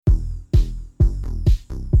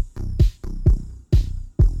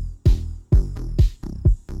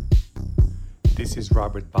This is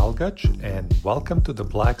Robert Balgach, and welcome to the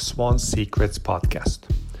Black Swan Secrets podcast.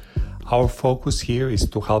 Our focus here is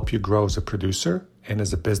to help you grow as a producer and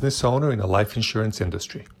as a business owner in the life insurance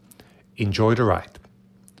industry. Enjoy the ride.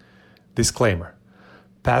 Disclaimer: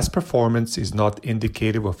 past performance is not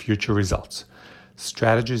indicative of future results.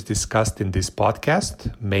 Strategies discussed in this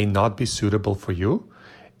podcast may not be suitable for you,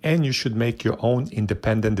 and you should make your own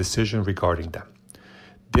independent decision regarding them.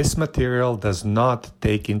 This material does not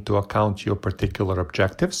take into account your particular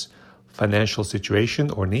objectives, financial situation,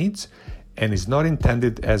 or needs, and is not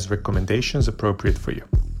intended as recommendations appropriate for you.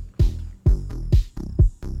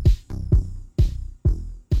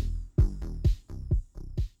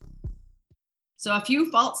 So a few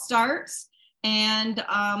false starts, and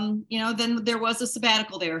then there was a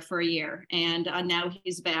sabbatical there for a year, and now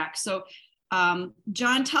he's back. So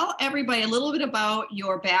John, tell everybody a little bit about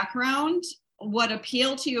your background, what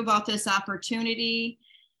appealed to you about this opportunity,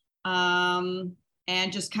 and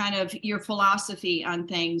just kind of your philosophy on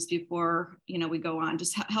things before we go on.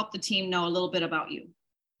 Just help the team know a little bit about you.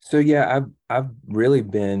 So yeah, I've really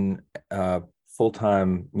been a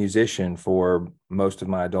full-time musician for most of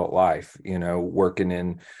my adult life, working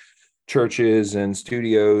in churches and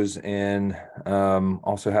studios, and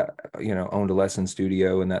also owned a lesson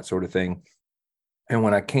studio and that sort of thing. And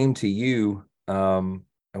when I came to you,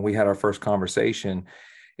 and we had our first conversation,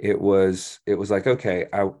 it was like, okay,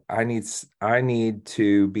 I need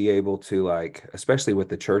to be able to, like, especially with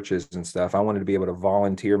the churches and stuff, I wanted to be able to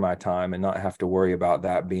volunteer my time and not have to worry about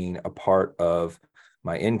that being a part of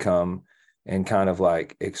my income, and kind of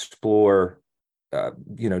like explore,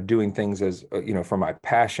 doing things as, for my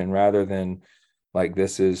passion, rather than like,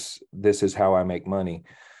 this is how I make money.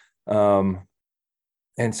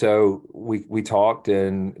 And so we talked,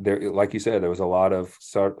 and there, like you said, there was a lot of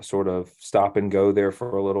sort of stop and go there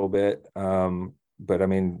for a little bit. But I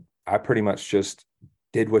mean, I pretty much just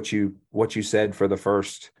did what you said for the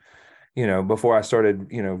first, before I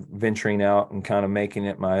started, venturing out and kind of making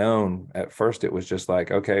it my own. At first, it was just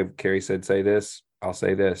like, okay, Carrie said, say this, I'll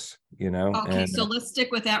say this, Okay, and, so let's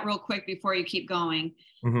stick with that real quick before you keep going.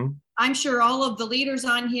 Mm-hmm. I'm sure all of the leaders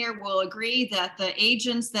on here will agree that the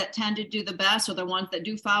agents that tend to do the best are the ones that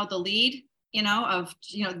do follow the lead,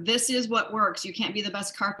 this is what works. You can't be the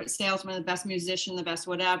best carpet salesman, the best musician, the best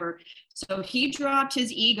whatever. So he dropped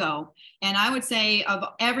his ego. And I would say, of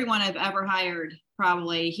everyone I've ever hired,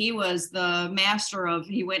 probably he was the master of,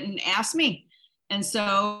 he went and asked me. And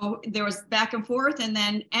so there was back and forth. And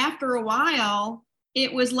then after a while,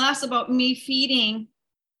 it was less about me feeding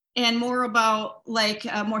and more about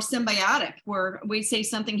more symbiotic, where we say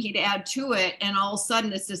something, he'd add to it, and all of a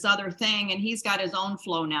sudden it's this other thing, and he's got his own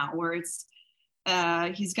flow now, where it's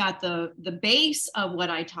he's got the base of what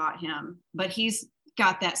I taught him, but he's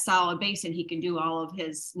got that solid base, and he can do all of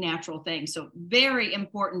his natural things. So very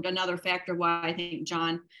important, another factor why I think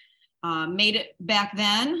John made it back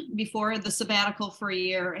then before the sabbatical for a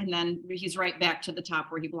year, and then he's right back to the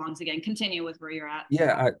top where he belongs again. Continue with where you're at.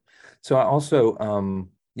 Yeah,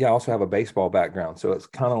 I also have a baseball background. So it's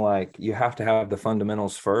kind of like you have to have the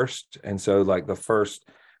fundamentals first. And so like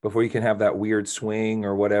before you can have that weird swing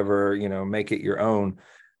or whatever, make it your own,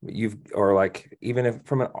 even if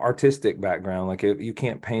from an artistic background, like you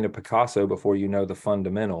can't paint a Picasso before you know the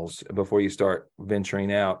fundamentals, before you start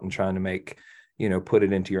venturing out and trying to make, put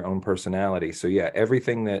it into your own personality. So yeah,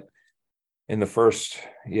 everything that in the first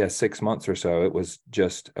 6 months or so, it was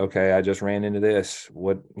just, okay, I just ran into this.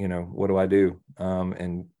 What do I do?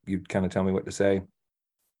 And you'd kind of tell me what to say.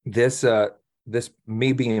 This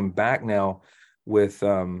me being back now with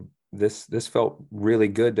this felt really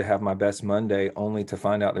good to have my best Monday, only to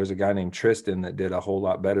find out there's a guy named Tristan that did a whole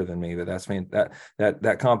lot better than me.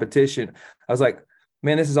 That competition. I was like,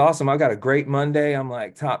 man, this is awesome. I got a great Monday. I'm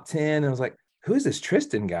like top 10. And I was like, who's this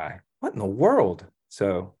Tristan guy? What in the world?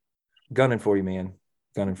 So gunning for you, man.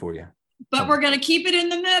 Gunning for you. But we're going to keep it in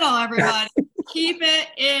the middle, everybody. Keep it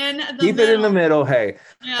in the middle. Keep it in the middle. Hey,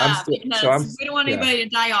 yeah, we don't want anybody to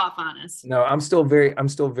die off on us. No, I'm still very,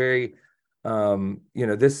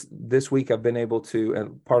 this week I've been able to,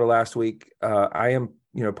 and part of last week, I am,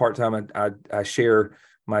 part-time. I share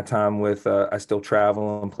my time with, I still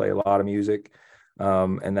travel and play a lot of music.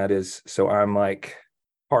 And that is, so I'm like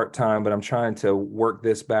part-time, but I'm trying to work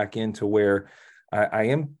this back into where I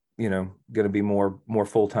am, going to be more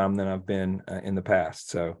full-time than I've been in the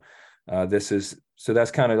past. So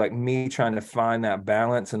that's kind of like me trying to find that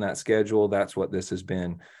balance and that schedule. That's what this has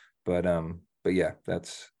been. But yeah,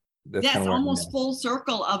 that's almost full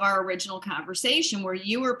circle of our original conversation, where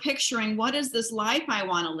you were picturing, what is this life I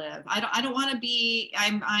want to live? I don't want to be,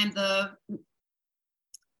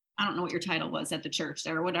 I don't know what your title was at the church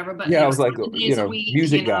there or whatever, but Yeah, I was like, 7 days a week,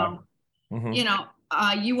 music guy. Mm-hmm.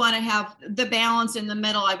 You want to have the balance in the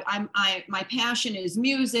middle. My passion is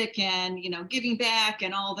music and, giving back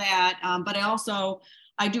and all that. But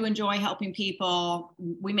I do enjoy helping people.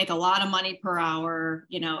 We make a lot of money per hour,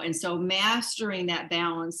 and so mastering that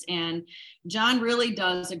balance. And John really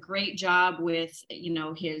does a great job with,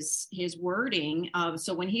 his wording.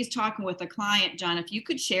 So when he's talking with a client, John, if you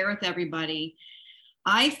could share with everybody,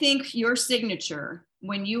 I think your signature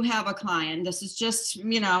when you have a client, this is just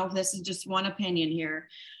one opinion here.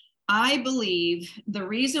 I believe the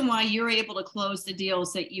reason why you're able to close the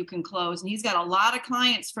deals that you can close, and he's got a lot of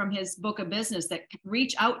clients from his book of business that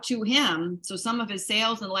reach out to him. So some of his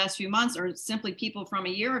sales in the last few months are simply people from a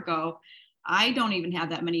year ago. I don't even have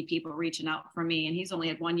that many people reaching out for me, and he's only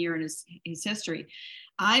had 1 year in his history.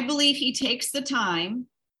 I believe he takes the time.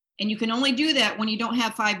 And you can only do that when you don't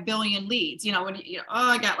have 5 billion leads.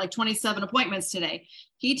 I got like 27 appointments today.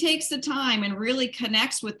 He takes the time and really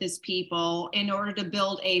connects with his people in order to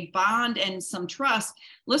build a bond and some trust.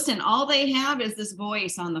 Listen, all they have is this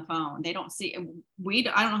voice on the phone. They don't see,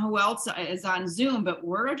 I don't know who else is on Zoom, but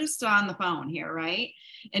we're just on the phone here, right?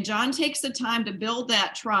 And John takes the time to build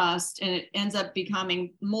that trust, and it ends up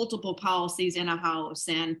becoming multiple policies in a house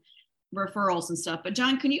and referrals and stuff. But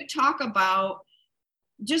John, can you talk about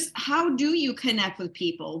just how do you connect with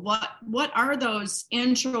people? What are those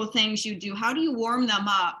intro things you do? How do you warm them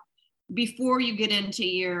up before you get into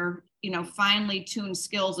your, finely tuned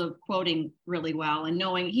skills of quoting really well and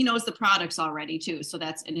knowing he knows the products already too. So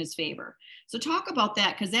that's in his favor. So talk about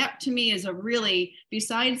that, because that to me is a really,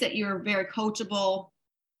 besides that you're very coachable,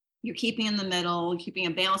 you're keeping in the middle, keeping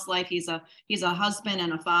a balanced life. He's a husband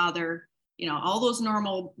and a father, all those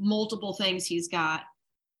normal multiple things he's got.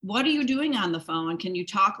 What are you doing on the phone? Can you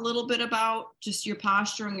talk a little bit about just your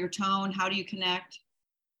posture and your tone? How do you connect?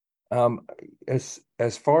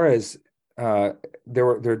 As far as there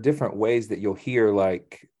are different ways that you'll hear,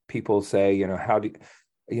 like people say,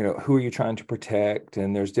 who are you trying to protect?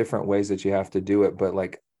 And there's different ways that you have to do it. But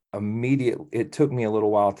like immediately, it took me a little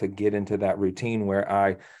while to get into that routine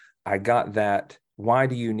where I got that. Why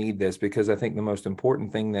do you need this? Because I think the most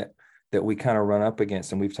important thing that we kind of run up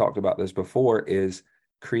against, and we've talked about this before, is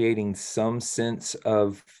creating some sense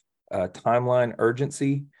of timeline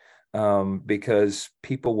urgency, because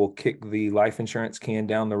people will kick the life insurance can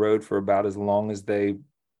down the road for about as long as they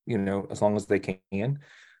can.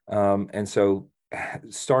 And so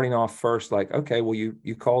starting off first, like, okay, well,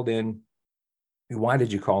 you called in. Why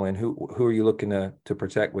did you call in? Who are you looking to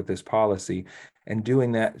protect with this policy? And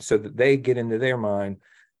doing that so that they get into their mind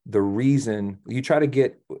the reason. You try to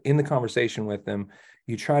get in the conversation with them.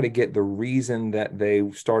 You try to get the reason that they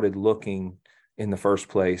started looking in the first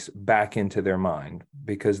place back into their mind,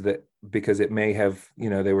 because it may have,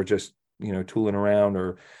 they were just, tooling around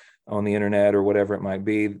or on the internet or whatever it might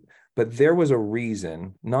be. But there was a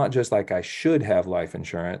reason, not just like I should have life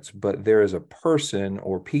insurance, but there is a person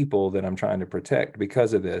or people that I'm trying to protect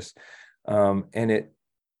because of this.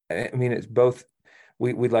 It's both.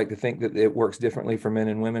 We'd like to think that it works differently for men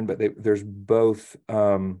and women, but there's both.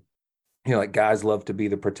 Like guys love to be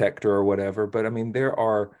the protector or whatever, but I mean, there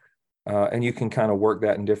are, and you can kind of work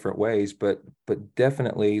that in different ways, but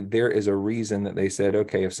definitely there is a reason that they said,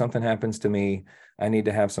 okay, if something happens to me, I need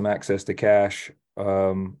to have some access to cash,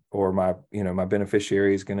 or my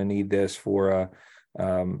beneficiary is going to need this for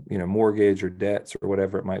mortgage or debts or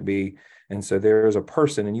whatever it might be. And so there is a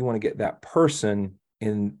person, and you want to get that person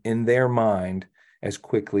in their mind as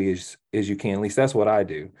quickly as you can. At least that's what I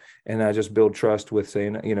do. And I just build trust with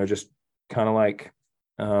saying, just kind of like,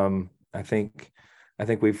 I think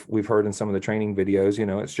we've heard in some of the training videos,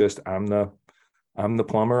 it's just, I'm the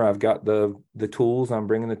plumber. I've got the tools. I'm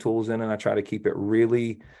bringing the tools in, and I try to keep it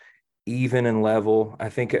really even and level. I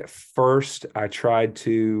think at first I tried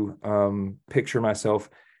to picture myself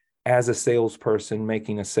as a salesperson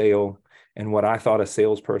making a sale and what I thought a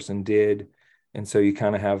salesperson did. And so you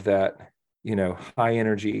kind of have that, high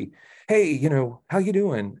energy, hey, how you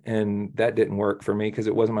doing? And that didn't work for me because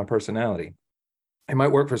it wasn't my personality. It might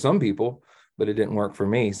work for some people, but it didn't work for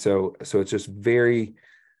me. So it's just very,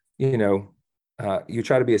 you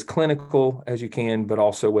try to be as clinical as you can, but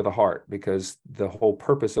also with a heart, because the whole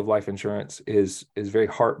purpose of life insurance is very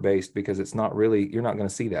heart-based, because it's not really, you're not going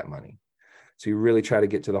to see that money. So you really try to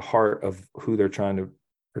get to the heart of who they're trying to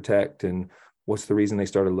protect and what's the reason they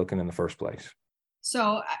started looking in the first place.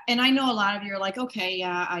 So, and I know a lot of you are like, okay,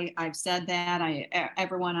 yeah, I've said that.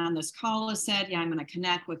 Everyone on this call has said, yeah, I'm going to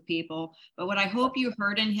connect with people. But what I hope you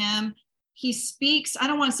heard in him, he speaks, I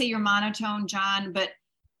don't want to say you're monotone, John, but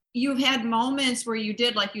you've had moments where you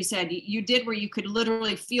did, like you said, you did where you could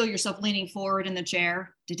literally feel yourself leaning forward in the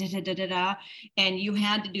chair, and you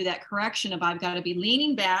had to do that correction of, I've got to be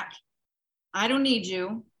leaning back. I don't need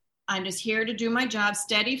you. I'm just here to do my job,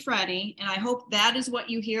 steady Freddy. And I hope that is what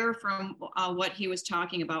you hear from what he was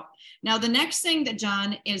talking about. Now, the next thing that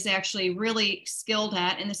John is actually really skilled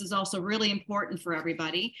at, and this is also really important for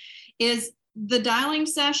everybody, is the dialing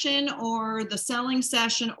session or the selling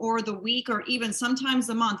session or the week or even sometimes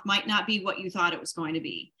the month might not be what you thought it was going to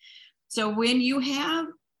be. So when you have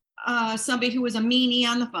somebody who is a meanie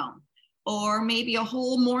on the phone, or maybe a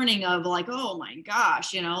whole morning of like, oh my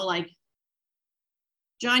gosh, like,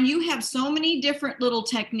 John, you have so many different little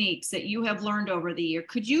techniques that you have learned over the year.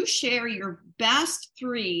 Could you share your best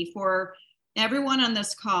 3 for everyone on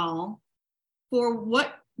this call for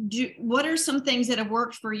what are some things that have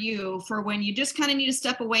worked for you for when you just kind of need to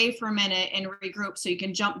step away for a minute and regroup so you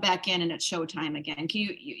can jump back in and it's showtime again?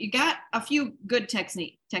 Can you got a few good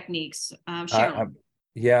techniques? Share.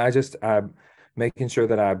 I'm making sure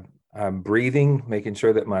that I'm breathing, making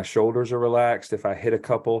sure that my shoulders are relaxed. If I hit a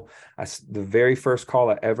couple, the very first call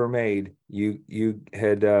I ever made, you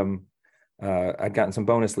had I'd gotten some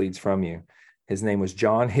bonus leads from you. His name was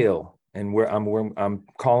John Hill, and I'm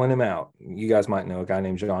calling him out. You guys might know a guy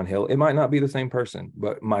named John Hill. It might not be the same person,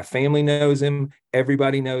 but my family knows him.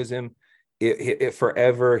 Everybody knows him. It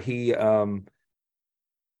forever. He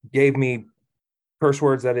gave me curse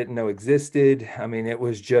words I didn't know existed. I mean, it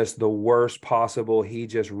was just the worst possible. He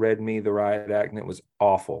just read me the riot act, and it was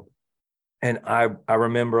awful. And I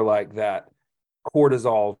remember like that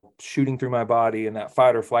cortisol shooting through my body and that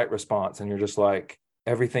fight or flight response. And you're just like,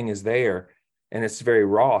 everything is there and it's very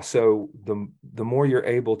raw. So the more you're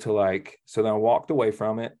able to so then I walked away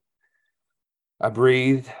from it. I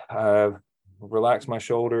breathed, relaxed my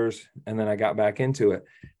shoulders, and then I got back into it.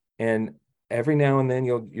 And every now and then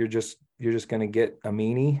you're just going to get a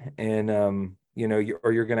meanie, and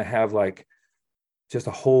you're going to have like just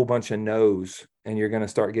a whole bunch of no's, and you're going to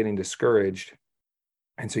start getting discouraged.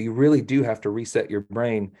 And so you really do have to reset your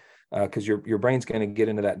brain, because your brain's going to get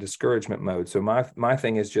into that discouragement mode. So my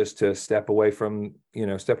thing is just to step away from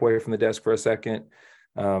the desk for a second,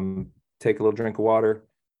 take a little drink of water,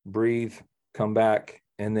 breathe, come back,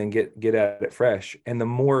 and then get at it fresh. And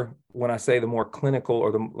when I say the more clinical,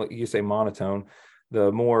 or like you say, monotone, the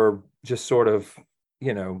more just sort of,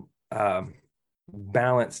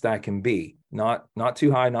 balanced I can be, not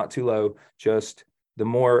too high, not too low. Just the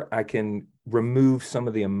more I can remove some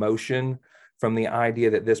of the emotion from the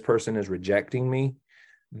idea that this person is rejecting me,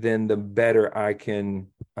 then the better I can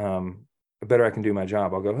do my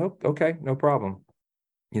job. I'll go, oh, okay, no problem.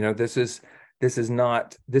 This is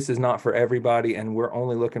not for everybody, and we're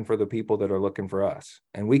only looking for the people that are looking for us.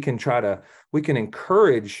 And we can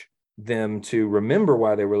encourage them to remember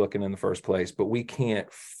why they were looking in the first place, but we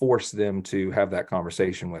can't force them to have that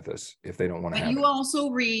conversation with us if they don't want to have it. You also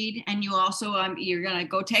read, and you also you're gonna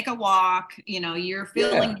go take a walk. You're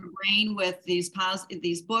filling your brain with these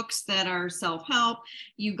books that are self-help.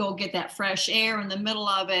 You go get that fresh air in the middle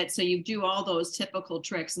of it. So you do all those typical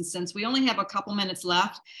tricks. And since we only have a couple minutes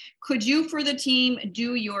left, could you, for the team,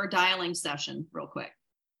 do your dialing session real quick?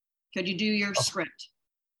 Could you do your script?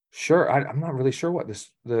 Sure. I'm not really sure what we're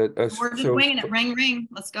just winging it. Ring, ring.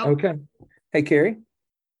 Let's go. Okay. Hey, Carrie.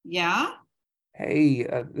 Yeah. Hey,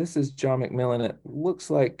 this is John McMillan. It looks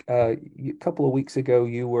like a couple of weeks ago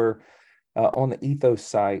you were on the Ethos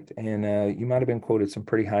site, and you might have been quoted some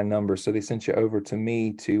pretty high numbers. So they sent you over to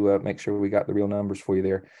me to make sure we got the real numbers for you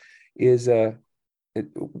there. Do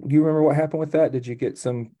you remember what happened with that? Did you get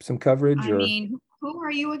some coverage? Who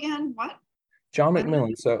are you again? What? John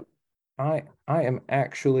McMillan. So I am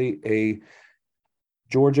actually a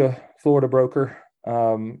Georgia, Florida broker,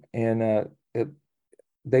 and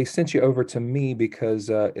they sent you over to me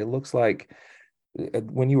because it looks like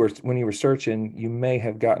when you were searching, you may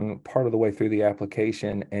have gotten part of the way through the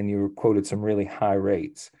application, and you were quoted some really high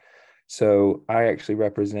rates. So I actually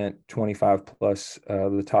represent 25 plus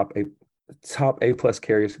the top A plus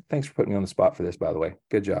carriers. Thanks for putting me on the spot for this, by the way.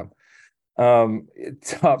 Good job.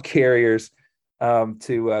 Top carriers.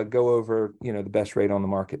 To go over, the best rate on the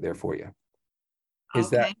market there for you.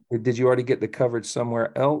 Did you already get the coverage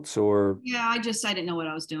somewhere else, or? Yeah, I didn't know what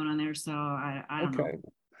I was doing on there. So I don't know.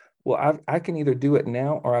 Well, I can either do it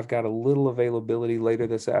now, or I've got a little availability later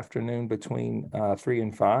this afternoon between 3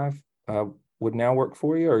 and 5. Would now work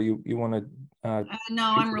for you, or you want to?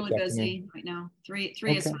 No, I'm really busy right now. 3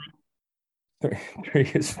 is fine. 3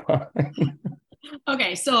 is fine.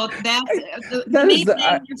 Okay, so that's the That is main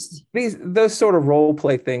the thing. those sort of role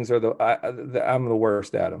play things are I'm the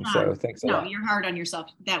worst at them. So John, thanks a no, lot. you're hard on yourself.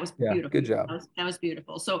 That was Yeah, beautiful. good job. That was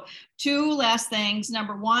beautiful. So two last things.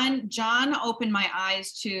 Number one, John opened my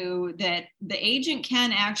eyes to that the agent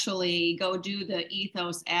can actually go do the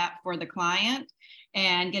Ethos app for the client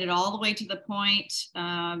and get it all the way to the point,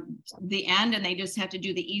 the end, and they just have to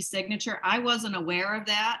do the e-signature. I wasn't aware of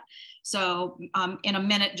that. So in a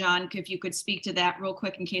minute, John, if you could speak to that real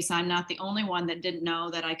quick in case I'm not the only one that didn't know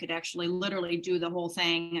that I could actually literally do the whole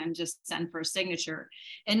thing and just send for a signature.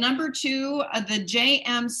 And number two, the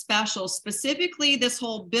JM special, specifically this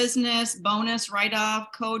whole business bonus write-off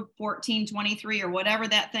code 1423 or whatever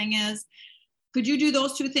that thing is. Could you do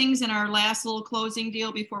those two things in our last little closing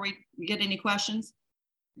deal before we get any questions?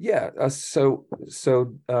 Yeah.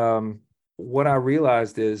 What I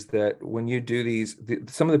realized is that when you do these,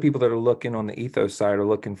 some of the people that are looking on the Ethos side are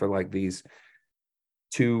looking for like these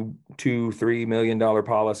 $2-3 million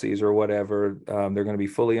policies or whatever. They're going to be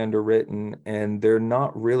fully underwritten, and they're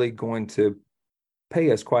not really going to pay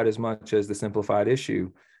us quite as much as the simplified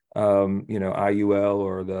issue, IUL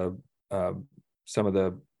or the some of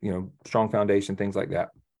the strong foundation, things like that.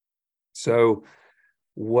 So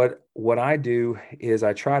what I do is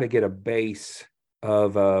I try to get a base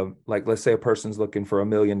of like, let's say a person's looking for $1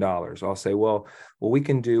 million. I'll say, well, we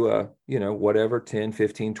can do a, whatever 10,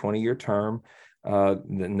 15, 20-year term,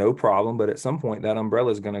 no problem. But at some point that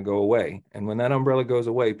umbrella is going to go away. And when that umbrella goes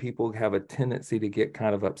away, people have a tendency to get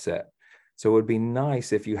kind of upset. So it would be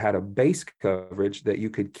nice if you had a base coverage that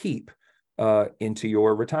you could keep into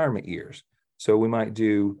your retirement years. So we might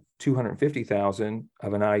do 250,000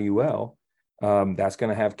 of an IUL. That's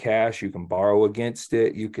going to have cash. You can borrow against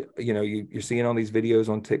it. You can, you're seeing all these videos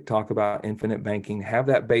on TikTok about infinite banking. Have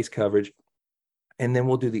that base coverage, and then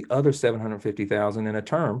we'll do the other 750,000 in a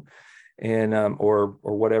term, and or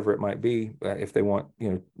whatever it might be if they want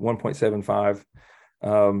 1.75.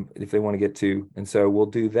 If they want to get to, and so we'll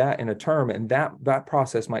do that in a term, and that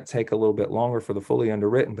process might take a little bit longer for the fully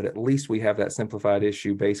underwritten, but at least we have that simplified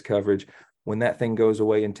issue base coverage. When that thing goes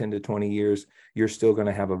away in 10 to 20 years, you're still going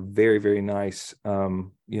to have a very, very nice,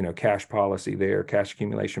 cash policy there, cash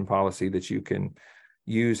accumulation policy that you can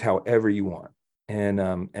use however you want.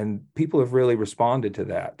 And people have really responded to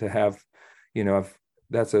that, to have,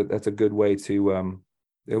 that's a good way to,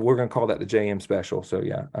 we're going to call that the JM special. So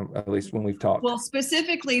yeah, at least when we've talked. Well,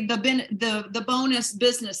 specifically the bonus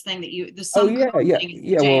business thing that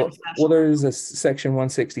Yeah. Well, there's a section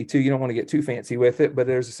 162. You don't want to get too fancy with it, but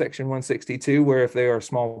there's a section 162 where if they are a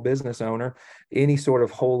small business owner, any sort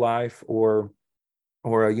of whole life or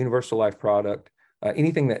a universal life product,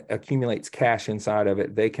 anything that accumulates cash inside of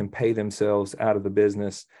it, they can pay themselves out of the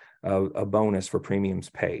business a bonus for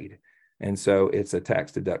premiums paid. And so it's a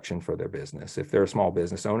tax deduction for their business if they're a small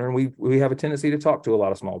business owner. And we have a tendency to talk to a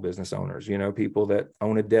lot of small business owners, people that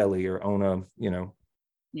own a deli or own a,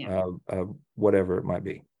 whatever it might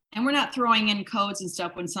be. And we're not throwing in codes and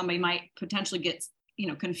stuff when somebody might potentially get,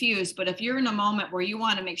 confused. But if you're in a moment where you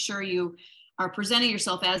want to make sure you are presenting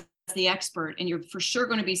yourself as the expert and you're for sure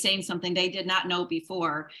going to be saying something they did not know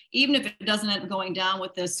before, even if it doesn't end up going down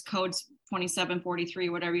with this code 2743,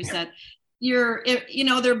 whatever you said,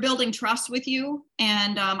 they're building trust with you.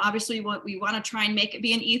 And obviously we want to try and make it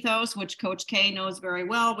be an ethos, which Coach K knows very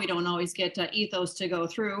well. We don't always get ethos to go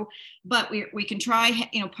through, but we can try,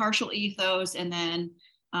 partial ethos and then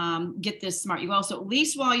get this smart. You also, at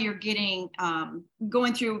least while you're getting,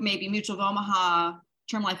 going through maybe Mutual of Omaha,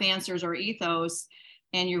 Term Life Answers or ethos,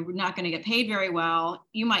 and you're not going to get paid very well,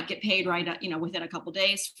 you might get paid right, within a couple of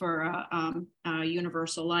days for a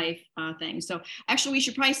universal life thing. So actually, we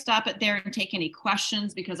should probably stop it there and take any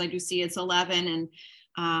questions because I do see it's 11.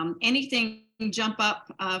 And anything jump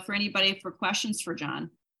up for anybody for questions for John?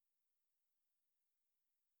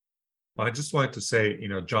 Well, I just wanted to say,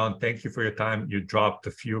 John, thank you for your time. You dropped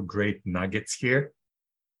a few great nuggets here.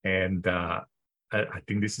 And I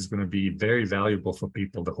think this is going to be very valuable for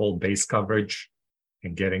people, the whole base coverage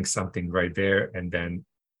and getting something right there and then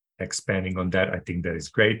expanding on that. I think that is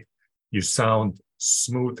great. You sound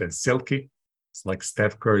smooth and silky. It's like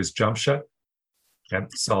Steph Curry's jump shot. And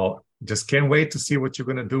so just can't wait to see what you're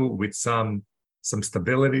going to do with some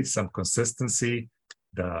stability, some consistency.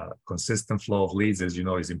 The consistent flow of leads, as you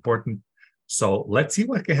know, is important. So let's see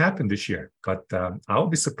what can happen this year. But I'll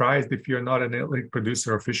be surprised if you're not an elite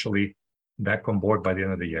producer officially back on board by the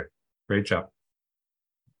end of the year. Great job.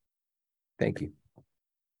 Thank you.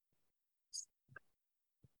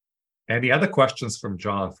 Any other questions from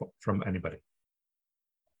John, from anybody?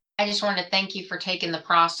 I just wanted to thank you for taking the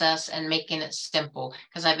process and making it simple,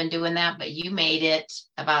 because I've been doing that, but you made it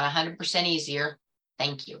about 100% easier.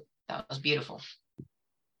 Thank you. That was beautiful.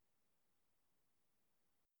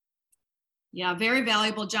 Yeah, very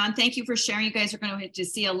valuable, John. Thank you for sharing. You guys are going to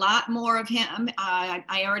see a lot more of him.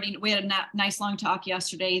 We had a nice long talk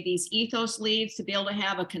yesterday. These ethos leads, to be able to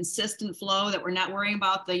have a consistent flow, that we're not worrying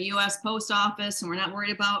about the U.S. Post Office and we're not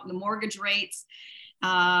worried about the mortgage rates.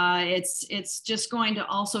 It's just going to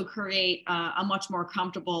also create a much more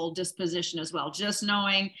comfortable disposition as well. Just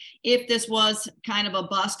knowing if this was kind of a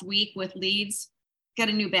bust week with leads, got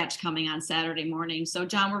a new batch coming on Saturday morning. So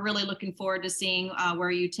John, we're really looking forward to seeing where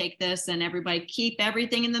you take this, and everybody keep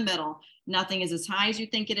everything in the middle. Nothing is as high as you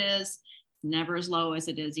think it is, never as low as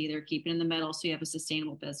it is either. Keep it in the middle so you have a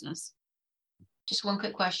sustainable business. Just one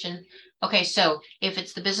quick question. Okay, so if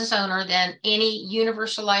it's the business owner, then any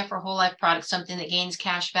universal life or whole life product, something that gains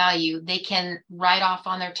cash value, they can write off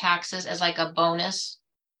on their taxes as like a bonus.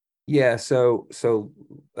 Yeah, so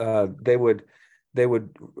they would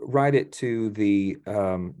write it to the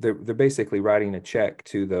they're basically writing a check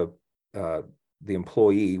to the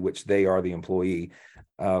employee, which they are the employee,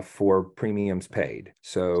 for premiums paid.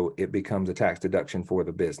 So it becomes a tax deduction for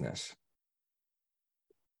the business.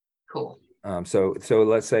 Cool. So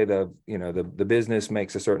let's say the business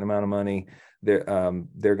makes a certain amount of money, they're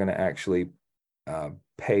going to actually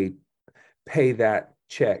pay that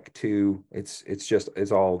check to it's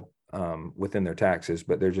all within their taxes,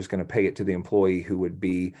 but they're just going to pay it to the employee, who would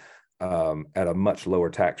be at a much lower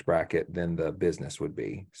tax bracket than the business would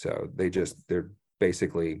be. So they're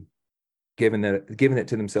basically giving it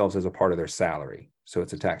to themselves as a part of their salary. So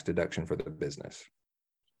it's a tax deduction for the business.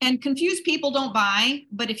 And confused people don't buy,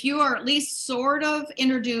 but if you are at least sort of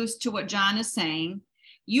introduced to what John is saying,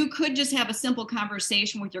 you could just have a simple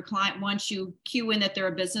conversation with your client once you cue in that they're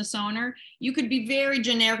a business owner. You could be very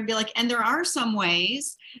generic and be like, and there are some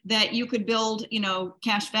ways that you could build,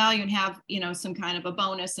 cash value and have, some kind of a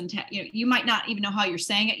bonus, and you might not even know how you're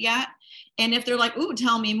saying it yet. And if they're like, ooh,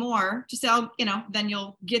 tell me more, just then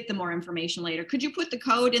you'll get the more information later. Could you put the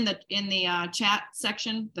code in the chat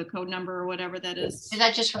section, the code number or whatever that is? Is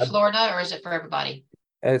that just for Florida, or is it for everybody?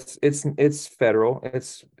 It's federal.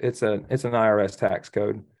 It's an IRS tax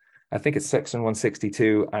code. I think it's section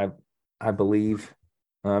 162. I believe.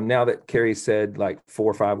 Now that Carrie said like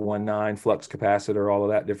 4519 flux capacitor, all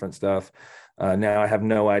of that different stuff. Now I have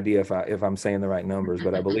no idea if I'm saying the right numbers,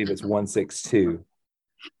 but I believe it's 162.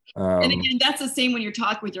 And again, that's the same when you're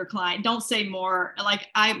talking with your client. Don't say more. Like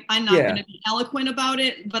I'm not going to be eloquent about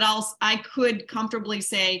it, but I could comfortably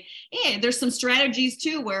say, hey, there's some strategies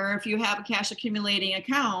too, where if you have a cash accumulating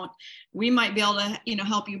account, we might be able to,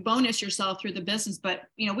 help you bonus yourself through the business. But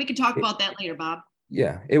we could talk about that later, Bob.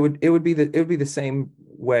 Yeah, it would be the same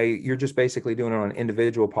way. You're just basically doing it on an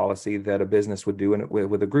individual policy that a business would do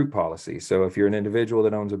with a group policy. So if you're an individual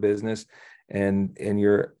that owns a business and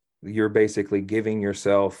you're basically giving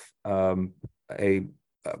yourself a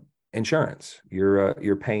insurance.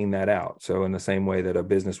 You're paying that out. So in the same way that a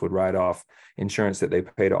business would write off insurance that they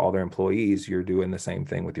pay to all their employees, you're doing the same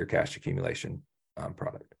thing with your cash accumulation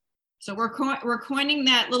product. So we're coining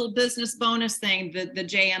that little business bonus thing, the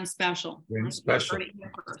JM special. JM special.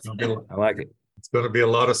 I like it. It's going to be a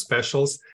lot of specials.